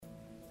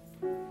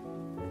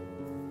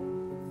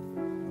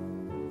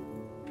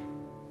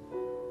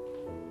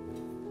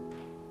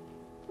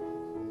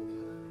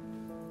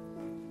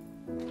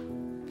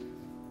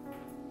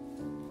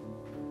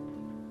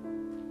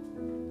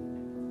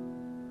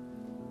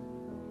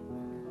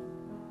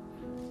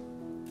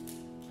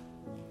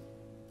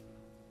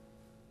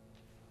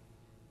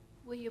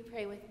you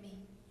pray with me?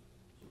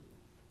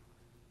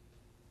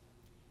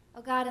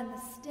 Oh God, in the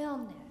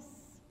stillness,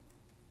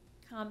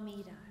 come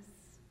meet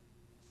us.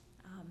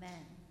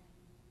 Amen.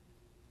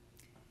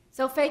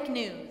 So fake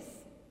news.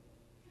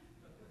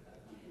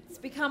 It's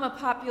become a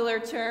popular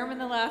term in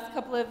the last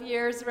couple of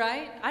years,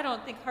 right? I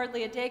don't think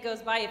hardly a day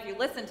goes by if you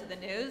listen to the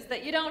news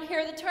that you don't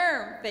hear the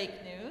term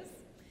fake news.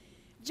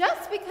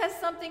 Just because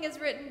something is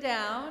written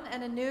down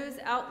and a news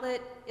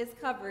outlet is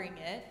covering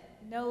it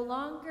no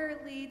longer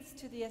leads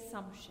to the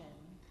assumption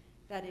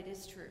that it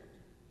is true.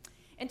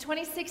 In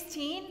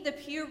 2016, the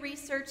Pew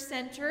Research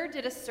Center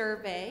did a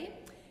survey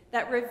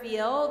that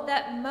revealed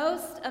that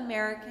most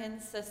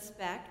Americans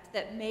suspect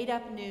that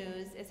made-up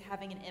news is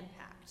having an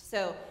impact.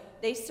 So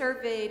they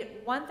surveyed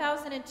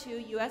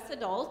 1,002 U.S.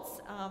 adults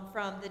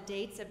from the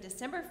dates of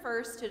December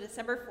 1st to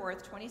December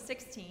 4th,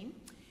 2016.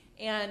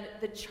 And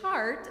the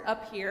chart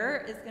up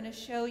here is going to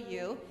show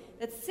you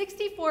that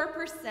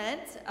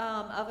 64%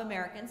 of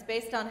Americans,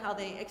 based on how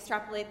they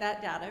extrapolate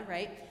that data,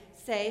 right,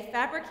 say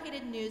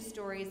fabricated news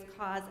stories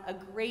cause a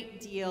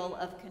great deal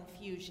of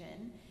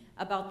confusion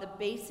about the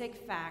basic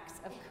facts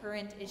of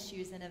current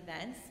issues and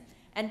events.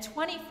 And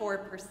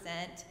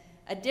 24%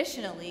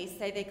 additionally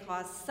say they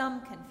cause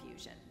some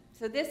confusion.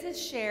 So this is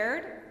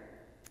shared.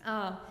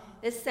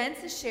 This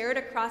sense is shared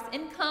across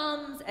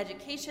incomes,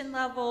 education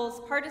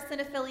levels, partisan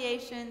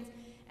affiliations,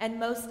 and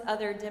most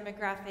other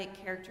demographic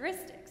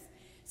characteristics.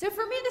 So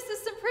for me, this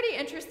is some pretty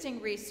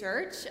interesting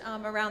research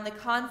around the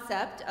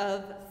concept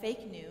of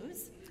fake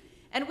news.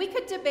 And we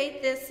could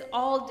debate this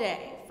all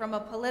day from a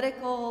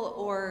political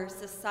or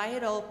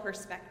societal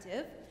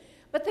perspective.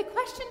 But the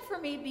question for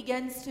me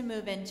begins to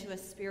move into a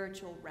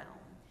spiritual realm.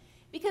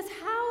 Because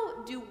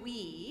how do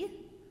we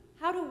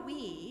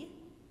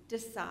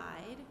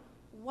decide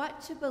what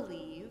to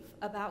believe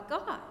about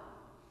God?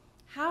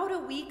 How do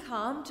we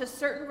come to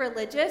certain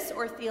religious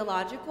or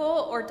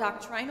theological or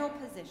doctrinal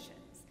positions?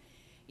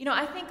 You know,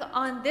 I think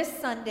on this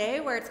Sunday,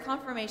 where it's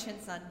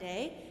Confirmation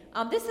Sunday,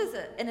 this is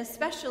an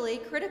especially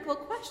critical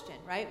question,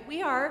 right?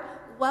 We are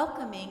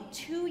welcoming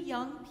 2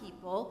 young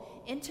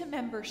people into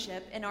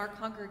membership in our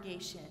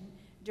congregation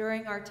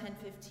during our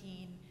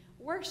 10:15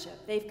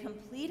 worship. They've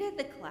completed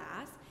the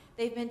class.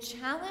 They've been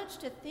challenged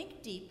to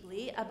think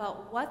deeply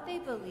about what they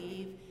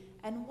believe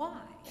and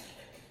why.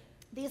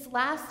 These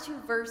last 2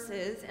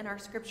 verses in our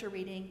scripture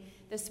reading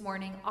this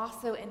morning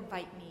also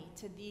invite me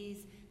to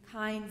these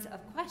kinds of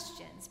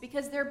questions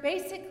because they're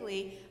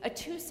basically a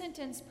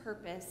 2-sentence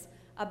purpose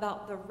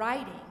about the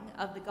writing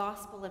of the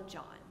Gospel of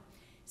John.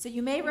 So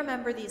you may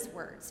remember these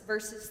words,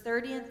 verses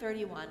 30 and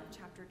 31 of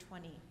chapter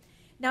 20.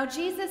 Now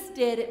Jesus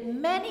did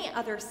many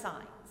other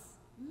signs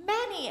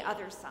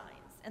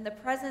in the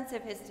presence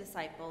of his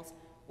disciples,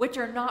 which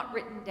are not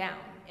written down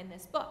in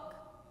this book.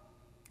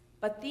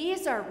 But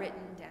these are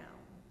written down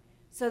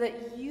so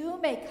that you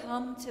may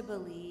come to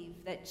believe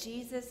that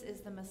Jesus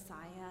is the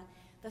Messiah,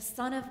 the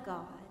Son of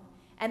God,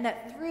 and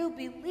that through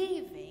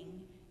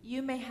believing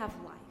you may have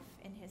life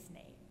in his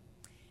name.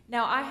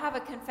 Now, I have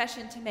a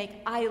confession to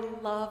make. I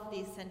love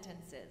these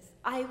sentences.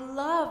 I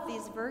love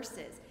these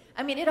verses.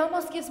 I mean, it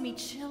almost gives me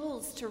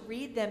chills to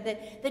read them,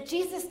 that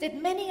Jesus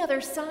did many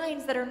other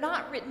signs that are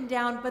not written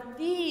down, but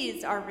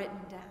these are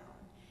written down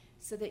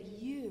so that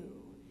you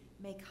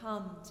may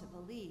come to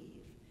believe.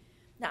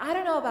 Now, I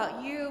don't know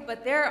about you,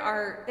 but there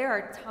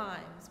are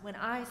times when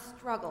I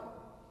struggle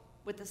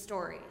with the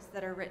stories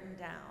that are written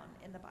down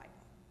in the Bible.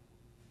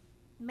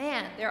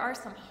 Man, there are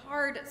some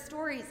hard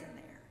stories in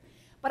there.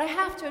 But I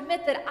have to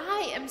admit that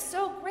I am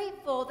so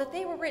grateful that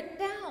they were written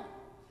down.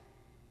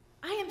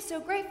 I am so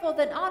grateful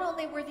that not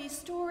only were these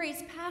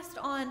stories passed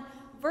on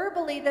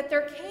verbally, that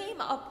there came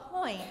a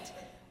point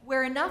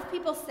where enough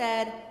people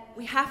said,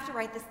 we have to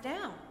write this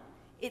down.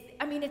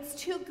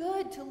 It's too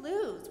good to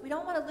lose. We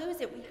don't want to lose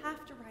it. We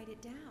have to write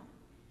it down.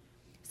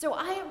 So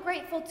I am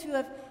grateful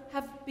to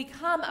have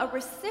become a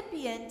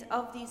recipient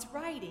of these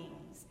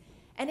writings.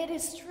 And it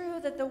is true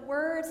that the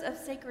words of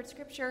sacred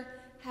scripture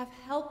have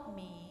helped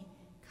me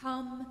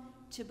come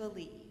to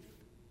believe.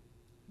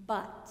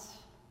 But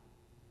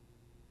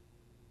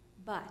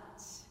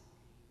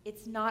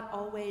it's not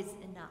always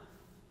enough.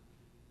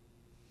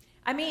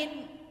 I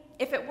mean,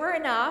 if it were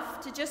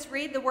enough to just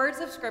read the words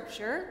of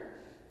scripture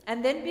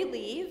and then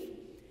believe,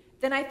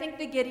 then I think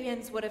the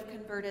Gideons would have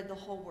converted the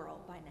whole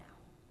world by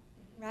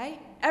now,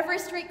 right? Every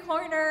street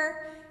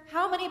corner,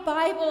 how many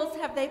Bibles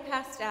have they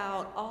passed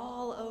out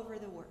all over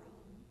the world?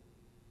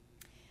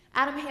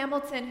 Adam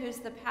Hamilton, who's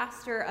the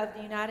pastor of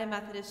the United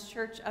Methodist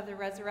Church of the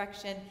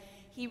Resurrection,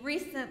 he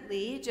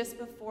recently, just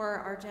before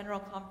our General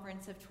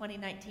Conference of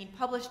 2019,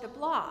 published a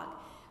blog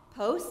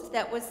post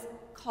that was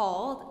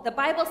called, "The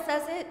Bible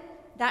Says It,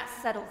 That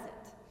Settles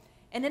It."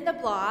 And in the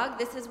blog,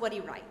 this is what he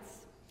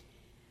writes.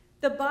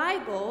 The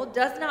Bible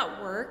does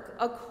not work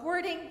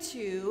according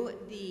to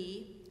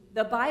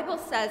the Bible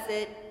says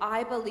it,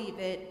 I believe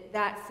it,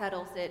 that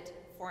settles it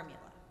formula.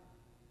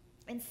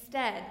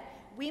 Instead,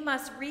 we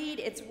must read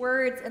its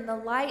words in the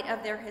light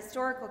of their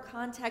historical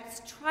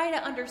context, try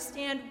to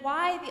understand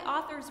why the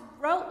authors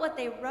wrote what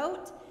they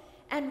wrote,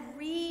 and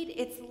read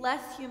its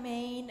less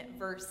humane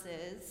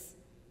verses,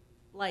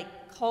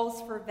 like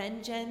calls for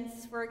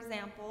vengeance, for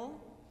example,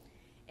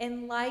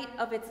 in light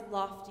of its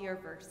loftier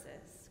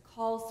verses,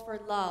 calls for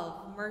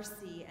love,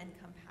 mercy, and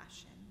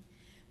compassion.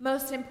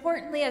 Most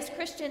importantly, as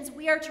Christians,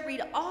 we are to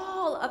read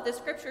all of the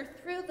Scripture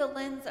through the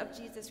lens of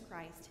Jesus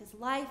Christ, his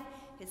life,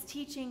 his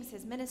teachings,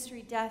 his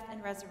ministry, death,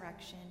 and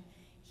resurrection.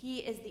 He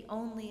is the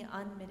only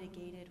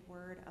unmitigated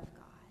Word of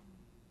God.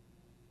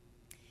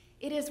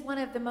 It is one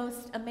of the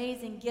most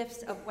amazing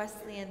gifts of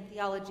Wesleyan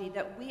theology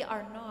that we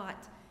are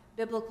not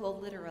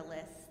biblical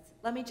literalists.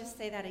 Let me just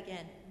say that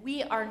again.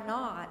 We are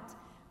not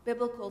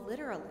biblical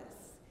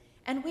literalists.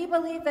 And we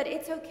believe that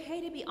it's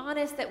okay to be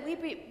honest, that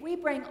we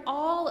bring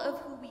all of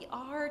who we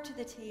are to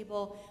the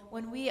table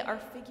when we are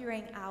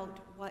figuring out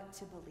what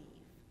to believe.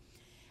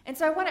 And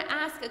so I want to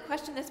ask a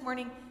question this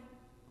morning.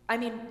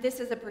 This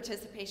is a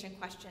participation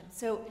question.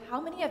 So how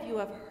many of you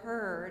have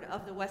heard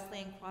of the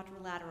Wesleyan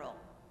Quadrilateral?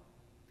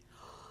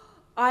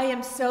 I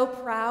am so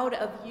proud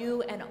of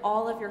you and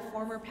all of your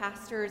former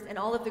pastors and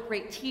all of the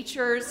great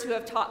teachers who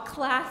have taught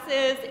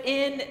classes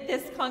in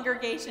this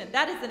congregation.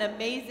 That is an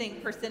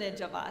amazing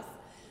percentage of us.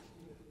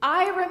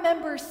 I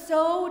remember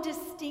so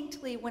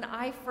distinctly when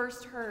I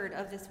first heard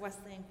of this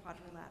Wesleyan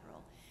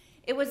Quadrilateral.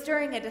 It was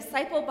during a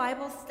disciple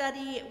Bible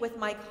study with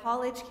my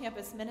college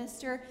campus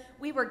minister.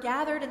 We were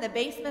gathered in the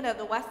basement of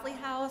the Wesley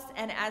House,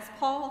 and as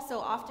Paul so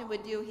often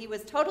would do, he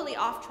was totally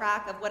off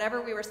track of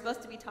whatever we were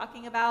supposed to be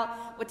talking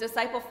about with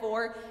Disciple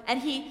 4,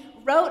 and he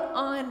wrote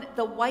on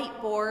the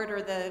whiteboard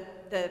or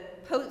the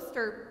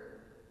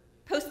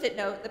post-it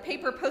note, the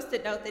paper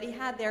post-it note that he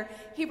had there,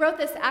 he wrote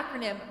this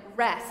acronym,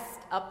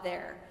 REST, up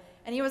there.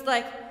 And he was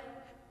like,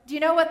 do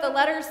you know what the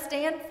letters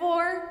stand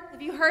for?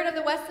 Have you heard of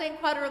the Wesleyan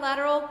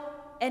Quadrilateral?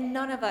 And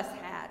none of us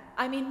had.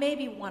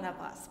 Maybe one of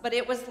us, but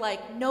it was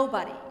like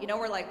nobody.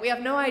 We're like, we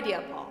have no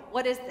idea, Paul.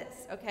 What is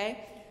this,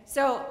 okay?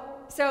 So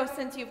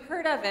since you've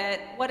heard of it,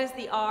 what is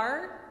the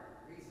R?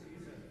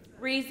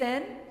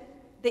 Reason.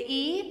 The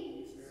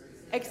E?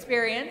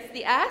 Experience.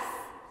 The S?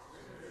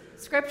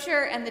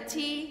 Scripture. And the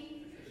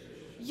T?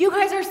 You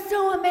guys are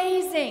so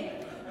amazing.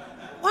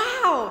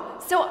 Wow.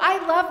 So I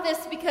love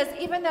this because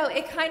even though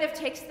it kind of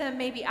takes them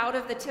maybe out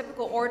of the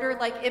typical order,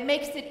 it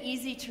makes it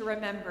easy to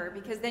remember,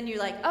 because then you're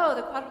like, oh,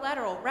 the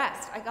quadrilateral,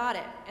 rest, I got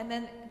it. And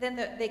then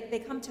they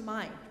come to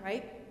mind,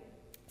 right?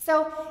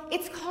 So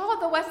it's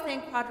called the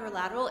Wesleyan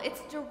Quadrilateral.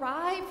 It's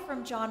derived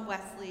from John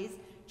Wesley's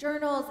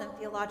journals and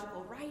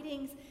theological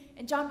writings.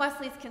 And John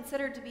Wesley is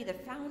considered to be the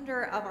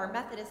founder of our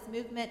Methodist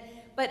movement,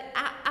 but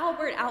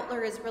Albert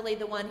Outler is really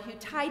the one who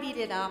tidied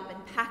it up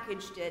and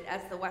packaged it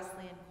as the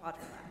Wesleyan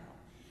Quadrilateral.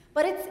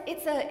 But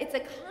it's a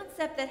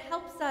concept that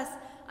helps us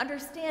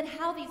understand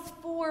how these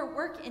four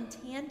work in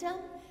tandem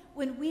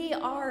when we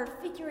are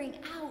figuring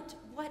out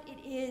what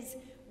it is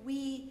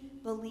we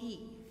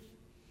believe.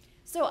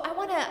 So I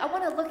want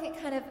to look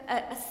at kind of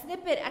a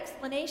snippet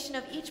explanation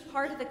of each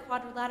part of the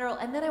quadrilateral,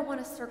 and then I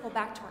want to circle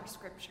back to our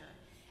scripture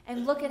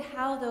and look at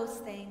how those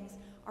things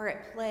are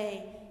at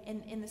play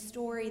in the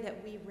story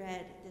that we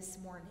read this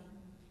morning.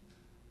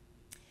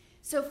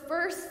 So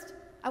first,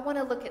 I want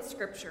to look at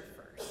scripture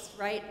first,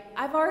 right?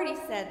 I've already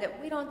said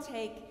that we don't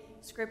take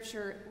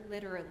scripture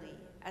literally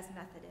as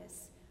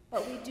Methodists,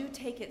 but we do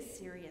take it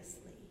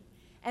seriously.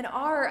 And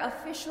our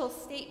official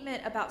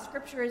statement about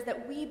scripture is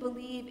that we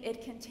believe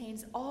it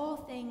contains all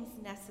things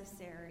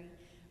necessary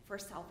for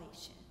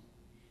salvation.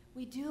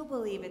 We do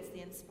believe it's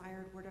the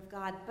inspired word of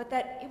God, but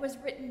that it was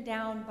written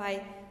down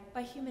by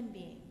human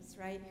beings,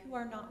 right, who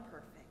are not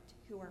perfect,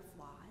 who are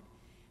flawed.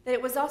 That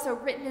it was also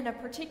written in a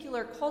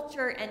particular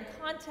culture and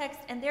context,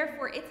 and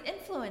therefore it's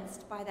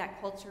influenced by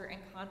that culture and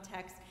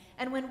context.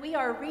 And when we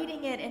are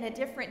reading it in a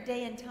different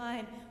day and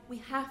time, we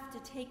have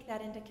to take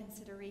that into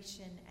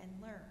consideration and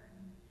learn.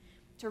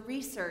 To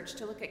research,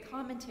 to look at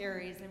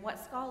commentaries and what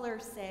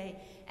scholars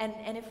say,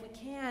 and if we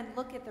can,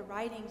 look at the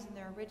writings in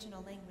their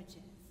original languages.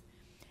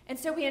 And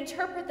so we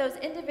interpret those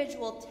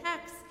individual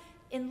texts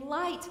in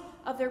light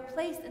of their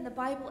place in the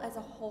Bible as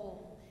a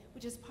whole,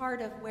 which is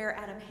part of where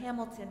Adam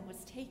Hamilton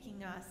was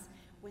taking us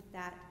with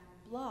that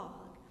blog.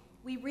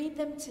 We read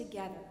them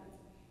together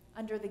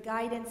under the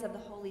guidance of the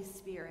Holy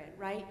Spirit,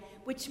 right?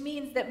 Which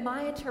means that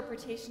my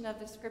interpretation of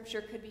the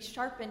scripture could be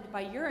sharpened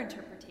by your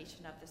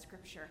interpretation of the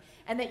scripture,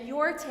 and that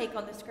your take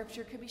on the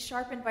scripture could be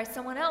sharpened by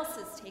someone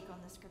else's take on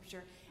the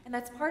scripture. And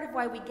that's part of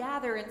why we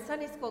gather in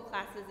Sunday school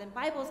classes and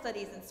Bible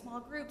studies and small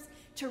groups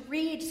to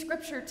read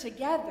scripture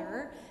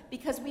together,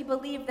 because we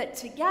believe that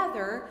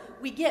together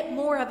we get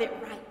more of it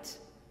right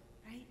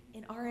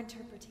in our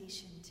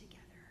interpretation together.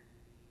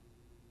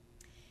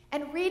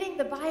 And reading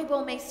the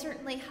Bible may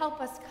certainly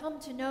help us come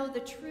to know the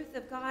truth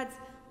of God's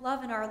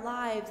love in our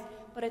lives,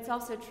 but it's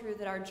also true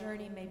that our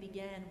journey may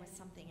begin with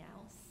something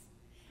else.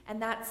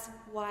 And that's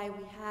why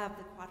we have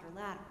the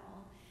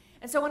quadrilateral.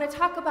 And so I want to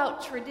talk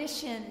about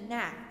tradition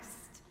next.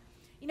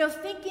 You know,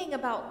 thinking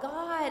about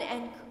God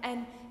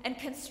and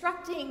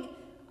constructing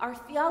our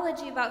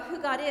theology about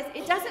who God is,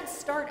 it doesn't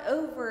start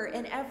over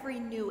in every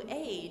new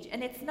age.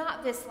 And it's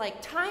not this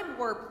like time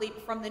warp leap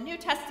from the New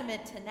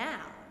Testament to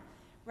now,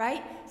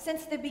 right?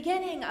 Since the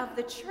beginning of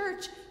the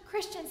church,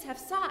 Christians have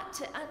sought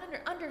to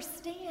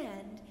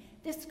understand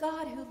this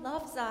God who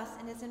loves us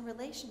and is in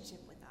relationship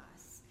with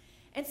us.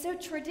 And so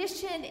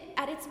tradition,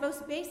 at its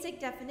most basic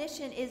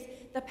definition, is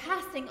the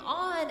passing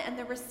on and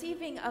the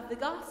receiving of the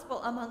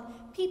gospel among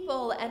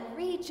people and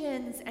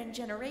regions and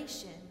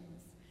generations.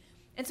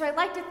 And so I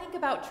like to think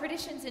about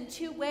traditions in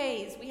two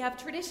ways. We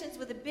have traditions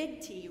with a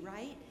big T,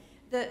 right?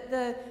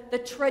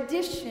 The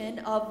tradition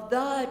of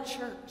the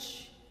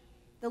church.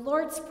 The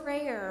Lord's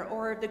Prayer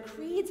or the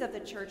creeds of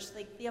the church,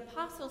 like the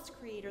Apostles'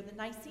 Creed or the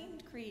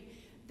Nicene Creed,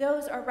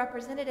 those are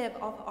representative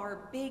of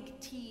our big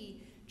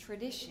T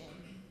tradition.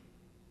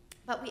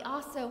 But we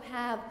also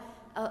have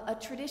a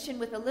tradition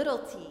with a little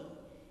t,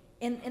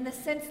 in the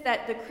sense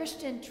that the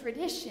Christian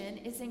tradition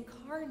is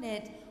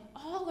incarnate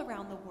all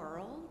around the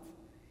world,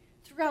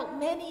 throughout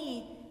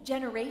many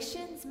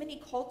generations,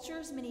 many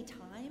cultures, many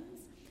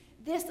times.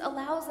 This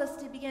allows us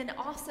to begin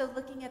also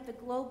looking at the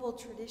global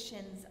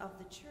traditions of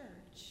the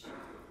church.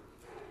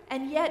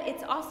 And yet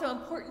it's also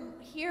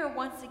important here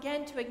once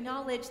again to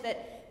acknowledge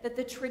that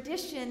the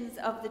traditions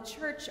of the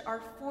church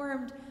are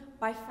formed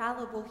by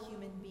fallible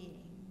human beings.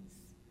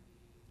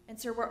 And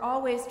so we're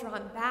always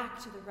drawn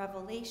back to the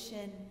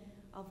revelation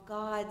of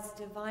God's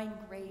divine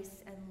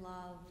grace and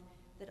love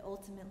that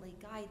ultimately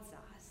guides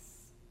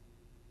us.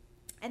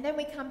 And then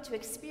we come to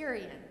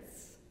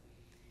experience,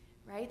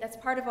 right? That's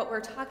part of what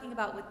we're talking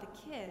about with the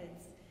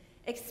kids.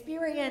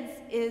 Experience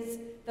is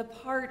the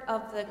part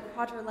of the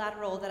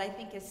quadrilateral that I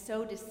think is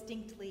so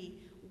distinctly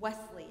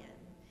Wesleyan,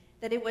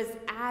 that it was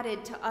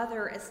added to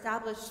other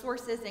established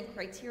sources and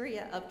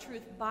criteria of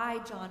truth by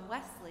John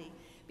Wesley,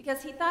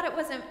 because he thought it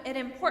was an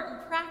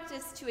important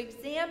practice to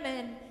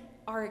examine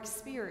our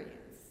experience,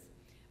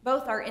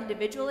 both our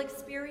individual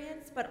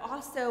experience, but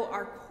also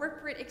our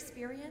corporate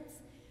experience,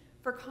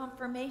 for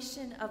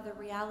confirmation of the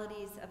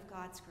realities of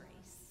God's grace.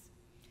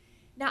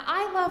 Now,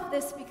 I love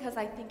this because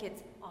I think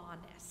it's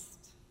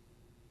honest.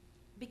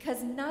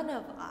 Because none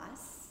of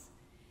us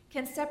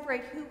can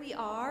separate who we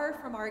are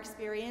from our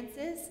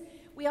experiences.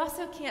 We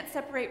also can't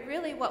separate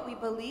really what we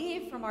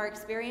believe from our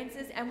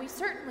experiences, and we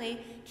certainly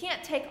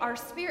can't take our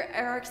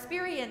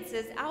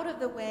experiences out of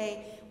the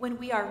way when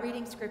we are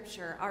reading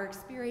Scripture. Our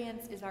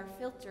experience is our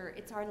filter,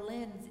 it's our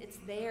lens, it's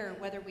there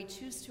whether we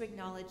choose to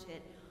acknowledge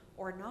it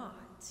or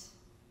not.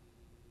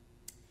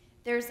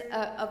 There's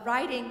a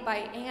writing by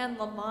Anne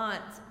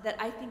Lamott that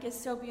I think is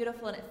so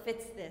beautiful, and it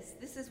fits this.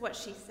 This is what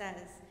she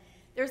says.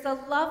 There's a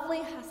lovely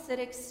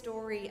Hasidic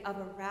story of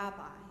a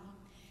rabbi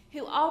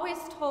who always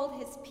told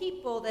his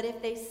people that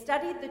if they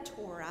studied the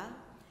Torah,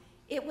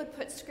 it would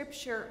put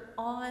Scripture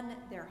on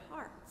their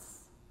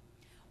hearts.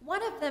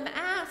 One of them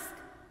asked,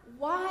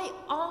 why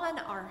on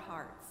our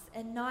hearts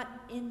and not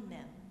in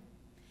them?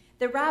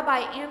 The rabbi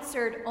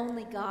answered,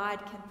 only God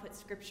can put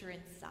Scripture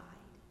inside.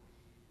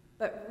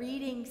 But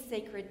reading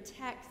sacred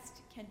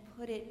text can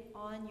put it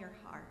on your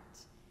heart.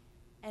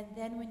 And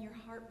then when your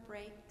heart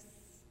breaks,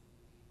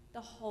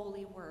 the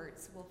holy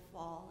words will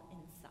fall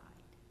inside.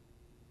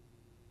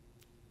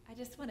 I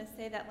just want to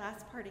say that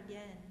last part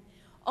again.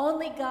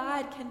 Only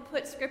God can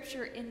put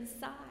Scripture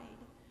inside.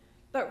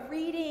 But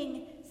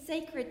reading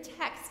sacred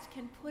text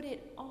can put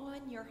it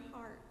on your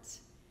heart.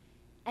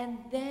 And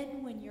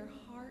then when your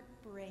heart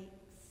breaks,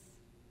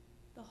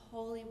 the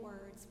holy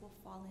words will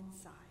fall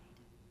inside.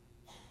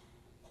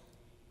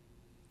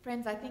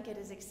 Friends, I think it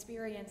is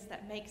experience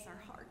that makes our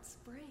hearts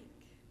break.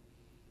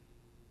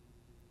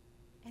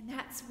 And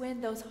that's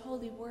when those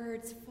holy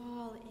words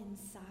fall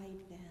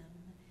inside them.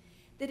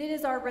 That it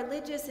is our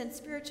religious and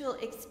spiritual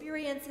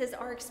experiences,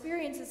 our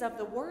experiences of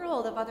the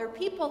world, of other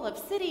people, of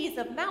cities,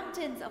 of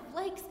mountains, of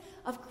lakes,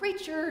 of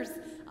creatures,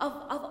 of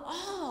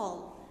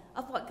all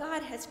of what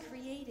God has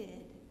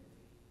created,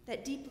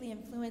 that deeply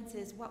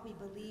influences what we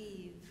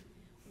believe,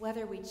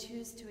 whether we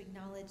choose to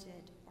acknowledge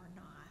it or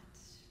not.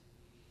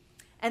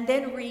 And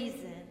then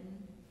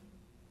reason,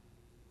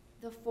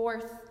 the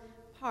fourth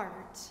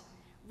part.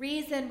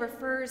 Reason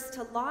refers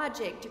to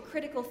logic, to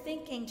critical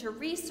thinking, to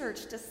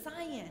research, to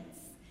science.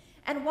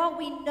 And while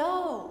we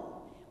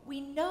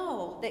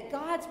know that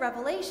God's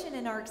revelation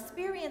and our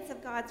experience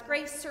of God's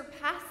grace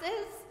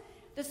surpasses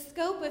the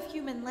scope of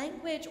human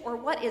language or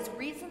what is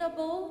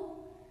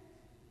reasonable,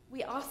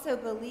 we also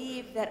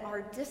believe that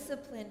our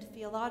disciplined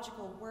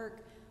theological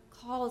work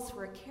calls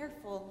for a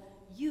careful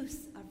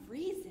use of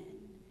reason.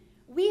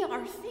 We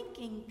are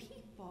thinking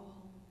people.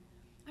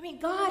 I mean,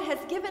 God has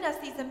given us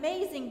these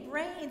amazing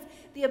brains,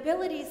 the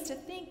abilities to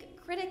think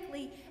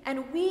critically,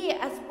 and we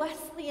as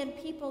Wesleyan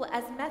people,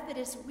 as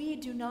Methodists, we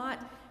do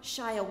not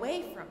shy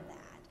away from that.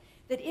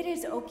 That it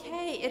is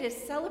okay, it is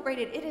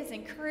celebrated, it is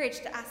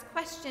encouraged to ask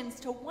questions,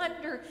 to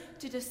wonder,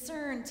 to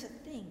discern, to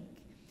think.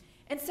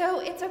 And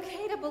so it's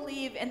okay to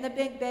believe in the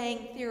Big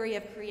Bang theory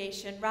of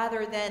creation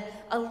rather than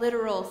a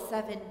literal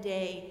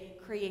 7-day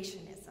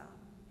creationism.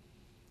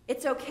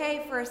 It's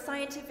okay for a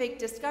scientific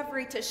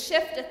discovery to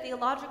shift a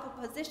theological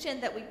position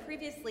that we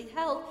previously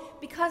held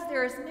because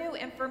there is new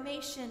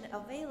information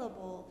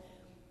available.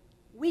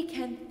 We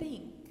can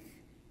think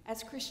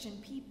as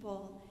Christian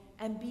people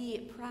and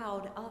be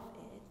proud of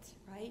it.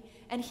 right?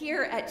 And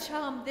here at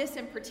Chum, this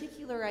in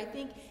particular, I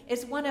think,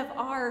 is one of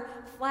our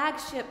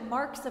flagship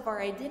marks of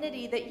our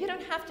identity, that you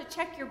don't have to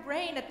check your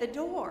brain at the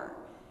door,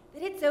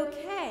 that it's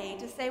okay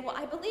to say, well,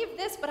 I believe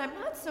this, but I'm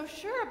not so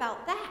sure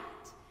about that.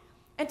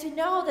 And to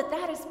know that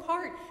that is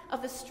part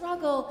of the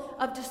struggle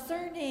of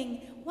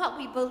discerning what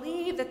we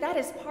believe, that that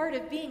is part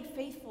of being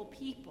faithful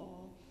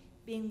people,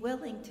 being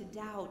willing to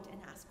doubt and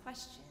ask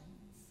questions.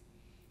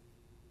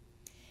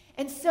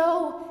 And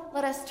so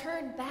let us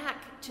turn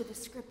back to the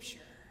scripture,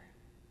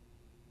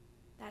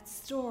 that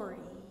story.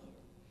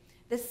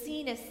 The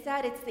scene is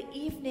set. It's the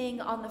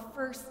evening on the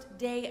first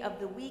day of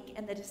the week,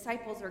 and the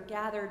disciples are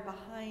gathered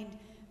behind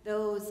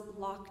those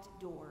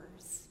locked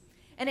doors.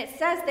 And it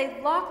says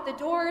they lock the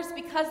doors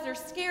because they're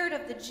scared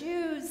of the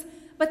Jews,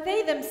 but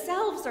they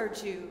themselves are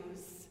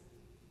Jews.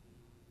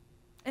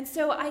 And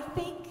so I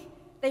think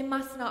they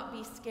must not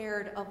be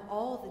scared of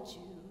all the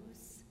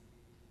Jews.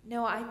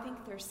 No, I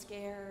think they're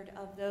scared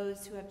of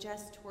those who have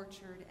just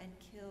tortured and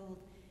killed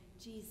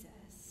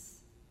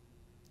Jesus.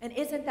 And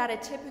isn't that a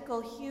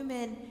typical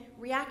human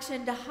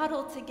reaction, to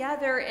huddle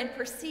together in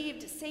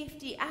perceived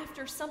safety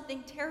after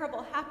something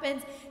terrible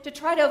happens, to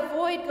try to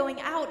avoid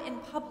going out in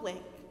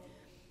public?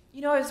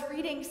 You know, I was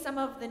reading some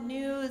of the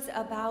news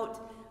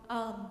about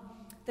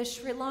the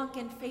Sri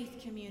Lankan faith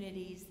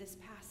communities this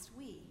past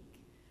week.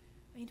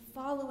 I mean,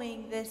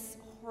 following this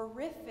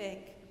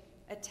horrific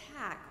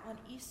attack on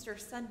Easter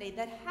Sunday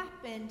that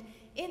happened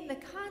in the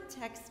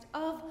context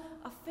of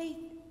a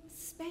faith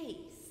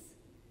space,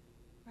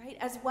 right,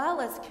 as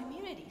well as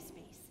community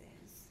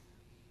spaces.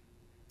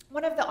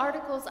 One of the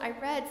articles I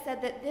read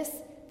said that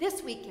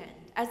this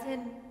weekend, as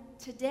in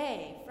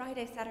today,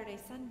 Friday, Saturday,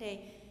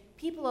 Sunday,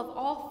 people of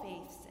all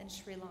faiths in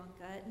Sri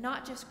Lanka,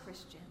 not just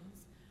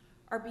Christians,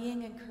 are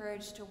being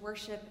encouraged to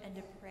worship and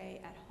to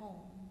pray at home,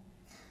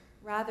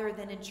 rather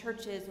than in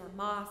churches or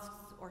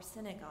mosques or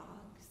synagogues.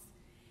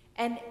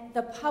 And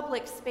the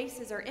public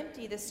spaces are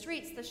empty. The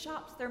streets, the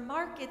shops, their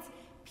markets,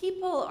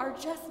 people are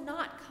just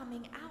not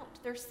coming out.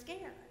 They're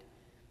scared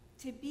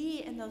to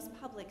be in those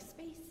public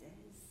spaces.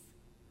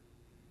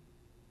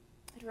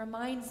 It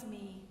reminds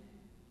me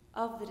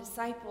of the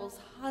disciples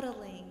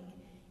huddling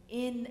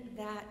in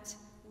that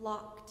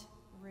locked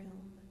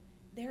room.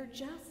 They're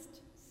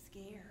just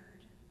scared.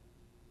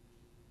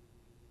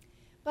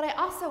 But I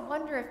also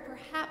wonder if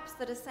perhaps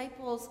the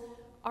disciples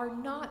are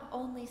not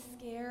only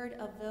scared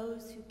of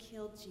those who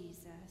killed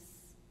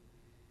Jesus,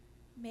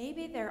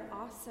 maybe they're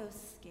also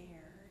scared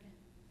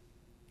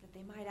that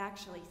they might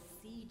actually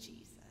see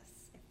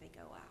Jesus if they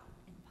go out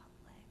in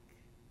public.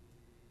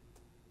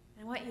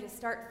 And I want you to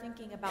start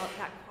thinking about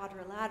that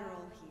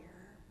quadrilateral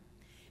here,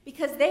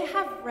 because they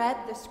have read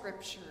the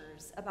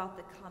scriptures about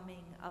the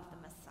coming of the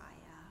Messiah.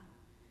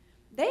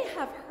 They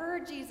have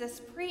heard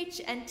Jesus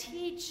preach and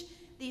teach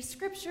these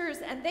scriptures,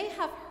 and they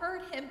have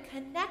heard him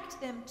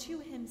connect them to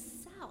himself.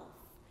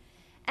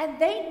 And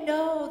they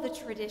know the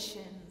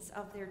traditions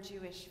of their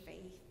Jewish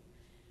faith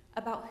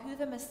about who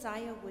the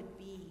Messiah would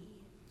be.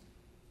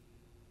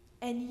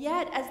 And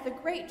yet, as the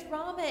great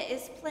drama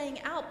is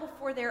playing out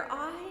before their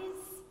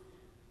eyes,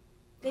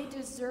 they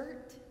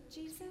desert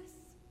Jesus.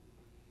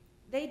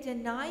 They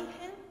deny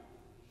him.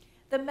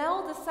 The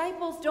male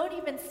disciples don't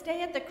even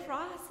stay at the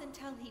cross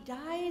until he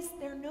dies.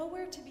 They're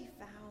nowhere to be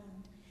found.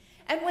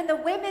 And when the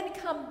women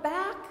come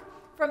back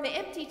from the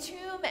empty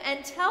tomb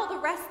and tell the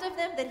rest of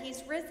them that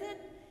he's risen,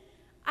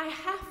 I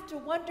have to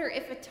wonder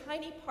if a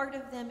tiny part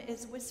of them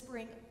is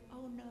whispering,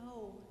 oh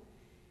no,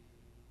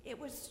 it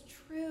was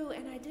true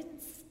and I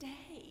didn't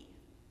stay.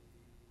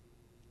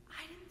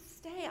 I didn't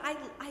stay.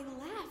 I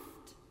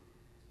left.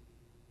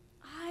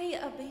 I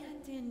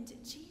abandoned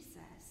Jesus.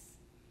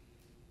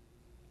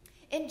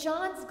 In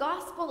John's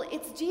gospel,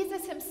 it's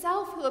Jesus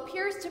himself who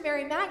appears to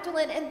Mary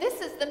Magdalene, and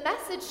this is the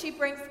message she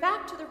brings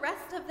back to the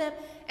rest of them.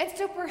 And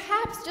so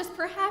perhaps, just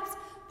perhaps,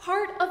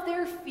 part of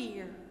their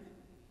fear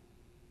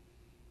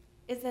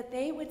is that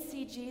they would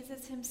see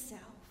Jesus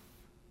himself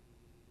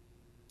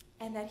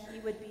and that he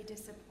would be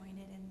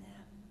disappointed in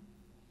them.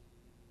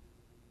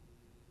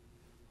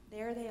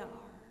 There they are,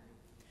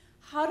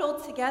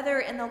 huddled together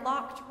in the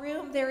locked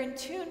room. They're in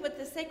tune with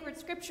the sacred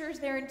scriptures.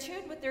 They're in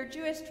tune with their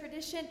Jewish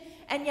tradition,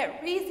 and yet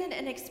reason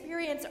and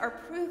experience are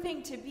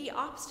proving to be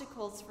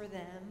obstacles for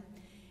them.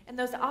 And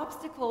those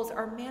obstacles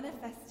are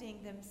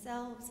manifesting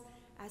themselves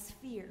as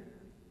fear.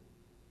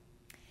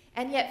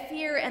 And yet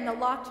fear and the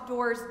locked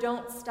doors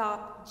don't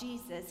stop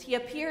Jesus. He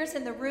appears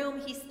in the room.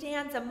 He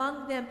stands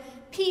among them.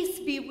 Peace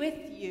be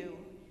with you,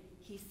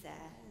 he says.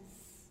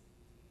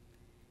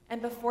 And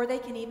before they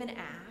can even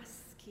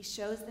ask, he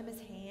shows them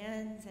his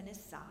hands and his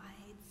sides.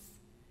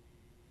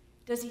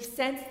 Does he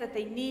sense that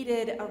they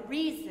needed a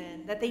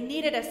reason, that they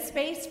needed a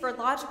space for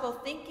logical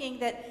thinking,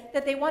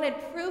 that they wanted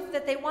proof,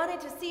 that they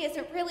wanted to see, is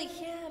it really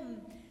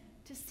him,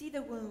 to see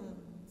the wounds?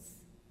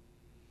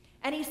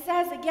 And he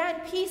says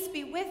again, peace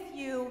be with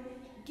you,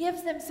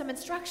 gives them some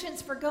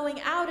instructions for going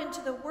out into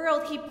the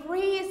world. He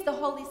breathes the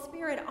Holy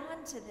Spirit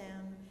onto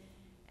them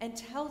and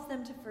tells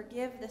them to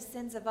forgive the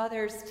sins of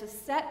others, to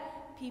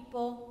set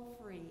people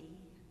free.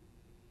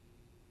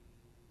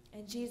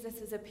 and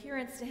Jesus'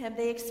 appearance to him,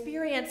 they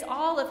experience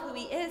all of who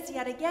he is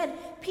yet again,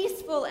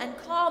 peaceful and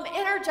calm,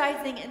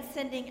 energizing and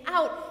sending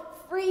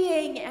out,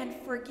 freeing and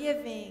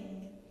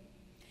forgiving.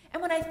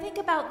 And when I think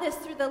about this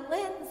through the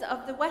lens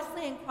of the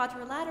Wesleyan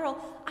Quadrilateral,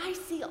 I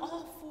see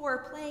all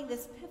four playing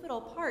this pivotal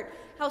part,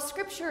 how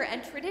Scripture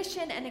and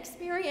tradition and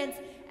experience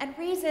and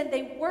reason,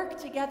 they work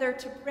together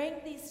to bring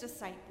these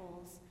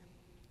disciples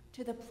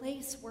to the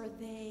place where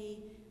they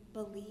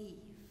believe.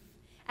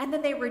 And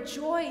then they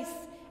rejoice,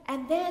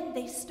 and then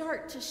they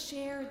start to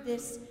share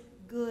this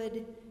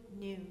good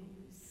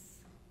news.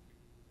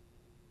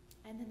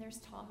 And then there's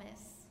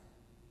Thomas.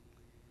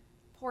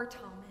 Poor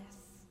Thomas.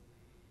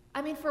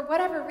 I mean, for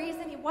whatever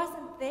reason, he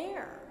wasn't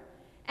there.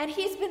 And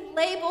he's been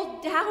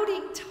labeled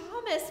Doubting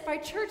Thomas by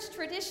church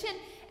tradition.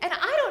 And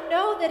I don't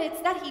know that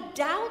it's that he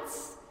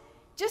doubts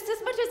just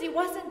as much as he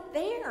wasn't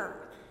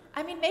there.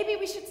 I mean, maybe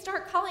we should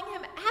start calling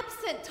him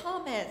Absent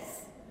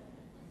Thomas.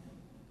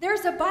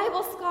 There's a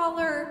Bible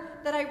scholar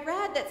that I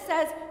read that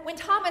says when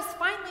Thomas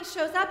finally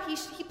shows up,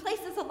 he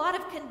places a lot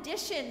of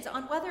conditions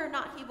on whether or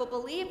not he will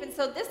believe. And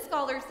so this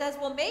scholar says,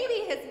 well,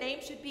 maybe his name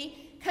should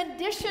be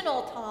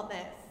Conditional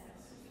Thomas.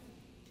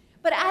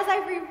 But as I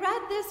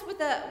reread this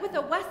with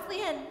a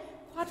Wesleyan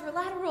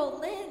Quadrilateral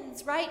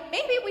lens, right,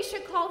 maybe we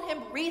should call him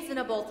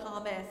Reasonable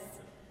Thomas.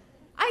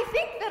 I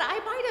think that I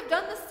might have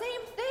done the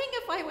same thing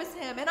if I was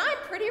him, and I'm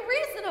pretty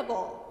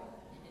reasonable.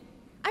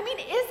 I mean,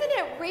 isn't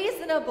it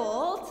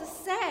reasonable to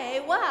say,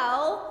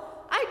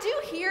 well, I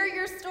do hear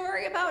your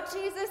story about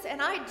Jesus,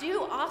 and I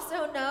do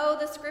also know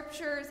the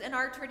Scriptures and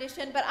our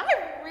tradition, but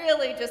I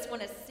really just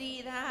want to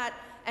see that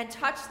and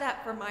touch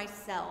that for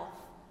myself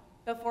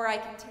before I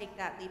can take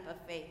that leap of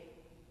faith.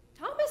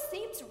 Thomas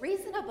seems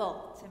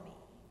reasonable to me.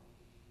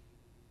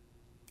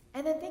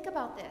 And then think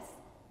about this.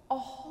 A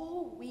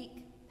whole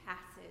week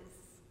passes.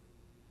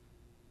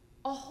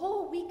 A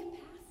whole week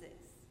passes.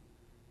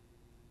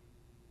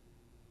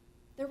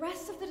 The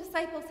rest of the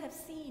disciples have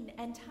seen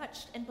and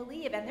touched and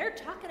believed, and they're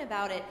talking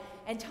about it.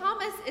 And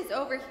Thomas is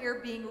over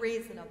here being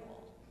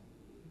reasonable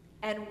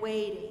and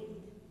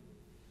waiting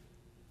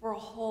for a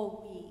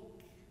whole week.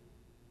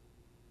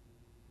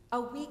 A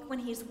week when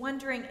he's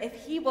wondering if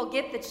he will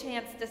get the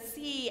chance to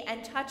see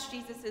and touch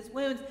Jesus'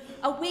 wounds.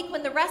 A week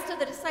when the rest of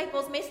the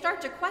disciples may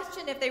start to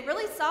question if they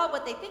really saw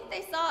what they think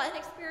they saw and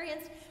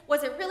experienced.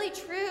 Was it really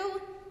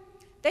true?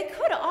 They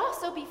could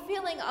also be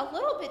feeling a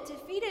little bit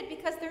defeated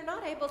because they're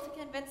not able to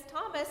convince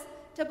Thomas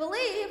to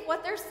believe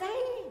what they're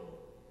saying.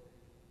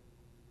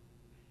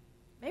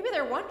 Maybe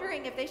they're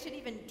wondering if they should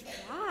even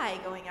try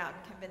going out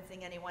and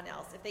convincing anyone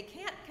else. If they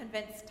can't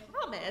convince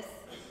Thomas,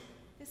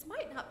 this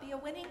might not be a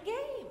winning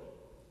game.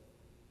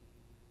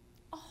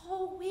 A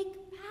whole week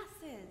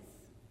passes.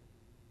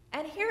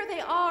 And here they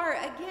are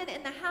again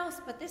in the house,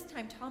 but this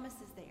time Thomas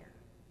is there.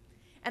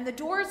 And the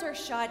doors are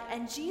shut,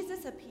 and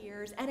Jesus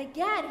appears, and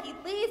again he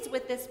leads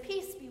with this,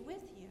 peace be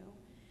with you.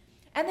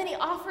 And then he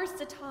offers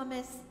to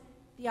Thomas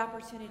the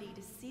opportunity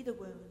to see the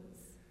wounds,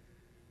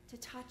 to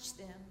touch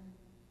them.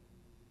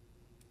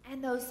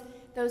 And those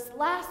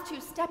last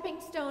two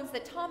stepping stones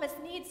that Thomas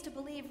needs to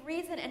believe,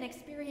 reason and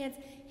experience,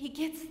 he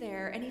gets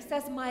there, and he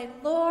says, my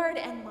Lord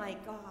and my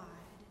God.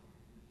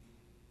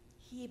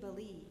 He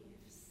believes.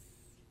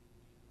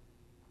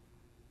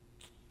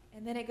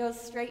 And then it goes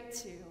straight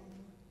to,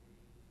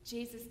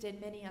 Jesus did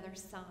many other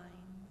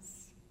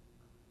signs,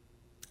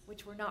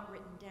 which were not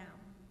written down.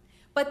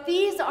 But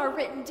these are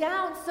written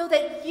down so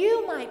that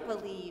you might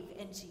believe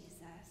in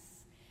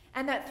Jesus,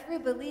 and that through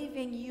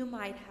believing you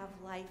might have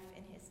life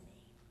in his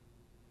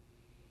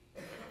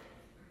name.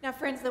 Now,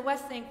 friends, the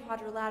Wesleyan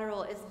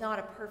Quadrilateral is not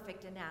a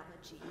perfect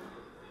analogy.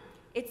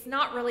 It's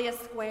not really a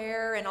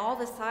square, and all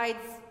the sides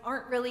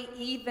aren't really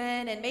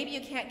even, and maybe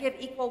you can't give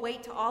equal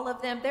weight to all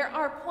of them. There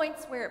are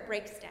points where it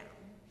breaks down.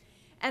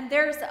 And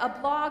there's a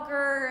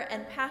blogger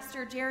and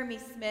pastor, Jeremy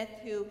Smith,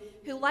 who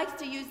likes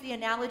to use the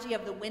analogy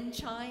of the wind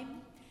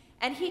chime.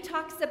 And he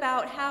talks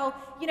about how,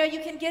 you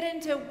can get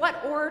into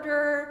what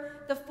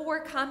order the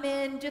four come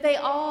in. Do they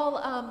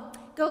all,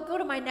 go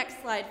to my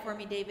next slide for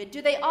me, David.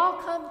 Do they all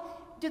come,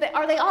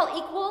 are they all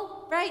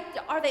equal, right?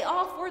 Are they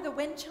all for the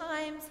wind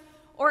chimes?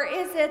 Or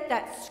is it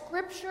that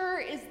Scripture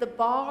is the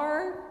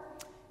bar?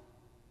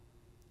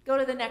 Go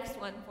to the next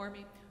one for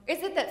me.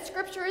 Is it that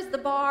Scripture is the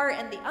bar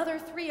and the other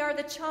three are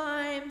the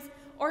chimes?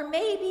 Or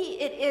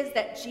maybe it is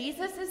that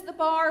Jesus is the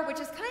bar, which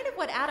is kind of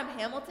what Adam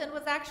Hamilton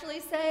was actually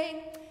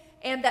saying,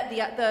 and that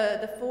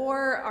the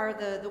four are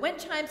the wind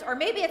chimes. Or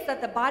maybe it's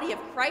that the body of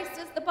Christ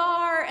is the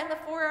bar and the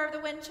four are the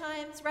wind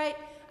chimes, right?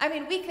 I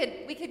mean, we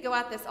could go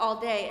at this all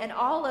day, and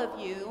all of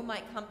you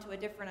might come to a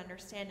different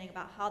understanding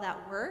about how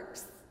that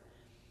works.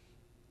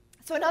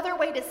 So another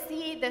way to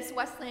see this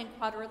Wesleyan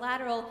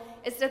Quadrilateral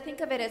is to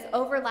think of it as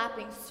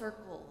overlapping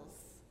circles,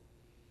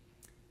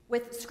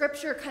 with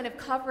Scripture kind of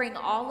covering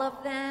all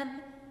of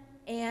them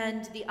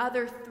and the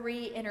other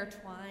three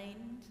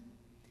intertwined.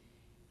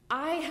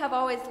 I have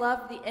always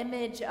loved the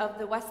image of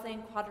the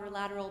Wesleyan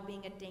Quadrilateral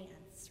being a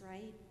dance,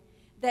 right?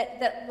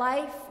 That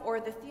life or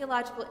the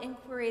theological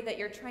inquiry that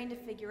you're trying to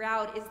figure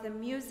out is the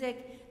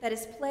music that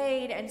is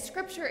played, and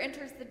scripture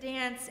enters the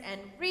dance, and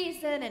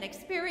reason and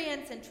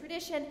experience and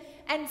tradition,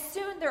 and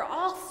soon they're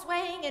all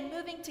swaying and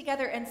moving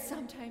together, and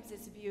sometimes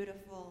it's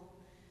beautiful.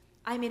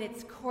 I mean,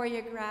 it's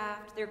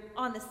choreographed, they're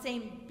on the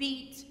same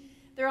beat,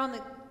 they're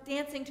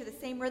dancing to the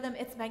same rhythm,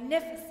 it's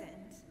magnificent.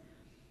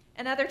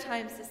 And other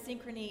times the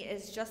synchrony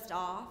is just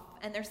off,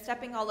 and they're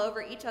stepping all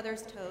over each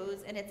other's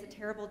toes, and it's a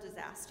terrible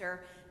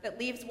disaster that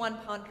leaves one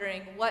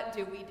pondering, what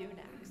do we do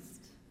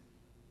next?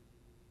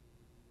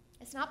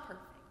 It's not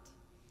perfect,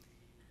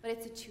 but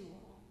it's a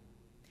tool.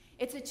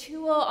 It's a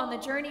tool on the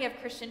journey of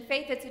Christian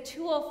faith. It's a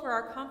tool for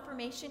our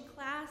confirmation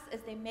class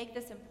as they make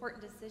this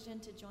important decision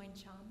to join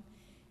Chum.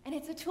 And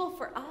it's a tool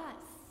for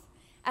us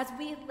as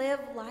we live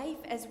life,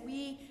 as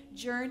we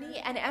journey,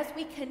 and as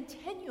we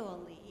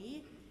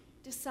continually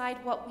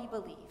decide what we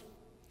believe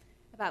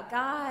about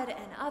God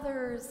and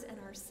others and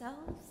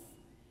ourselves,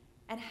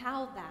 and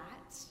how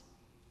that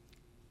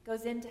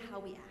goes into how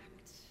we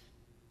act.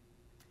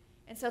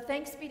 And so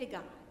thanks be to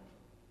God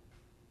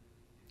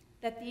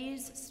that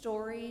these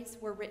stories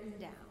were written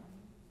down.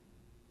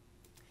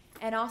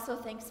 And also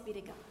thanks be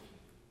to God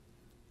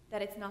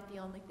that it's not the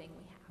only thing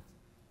we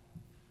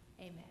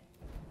have. Amen.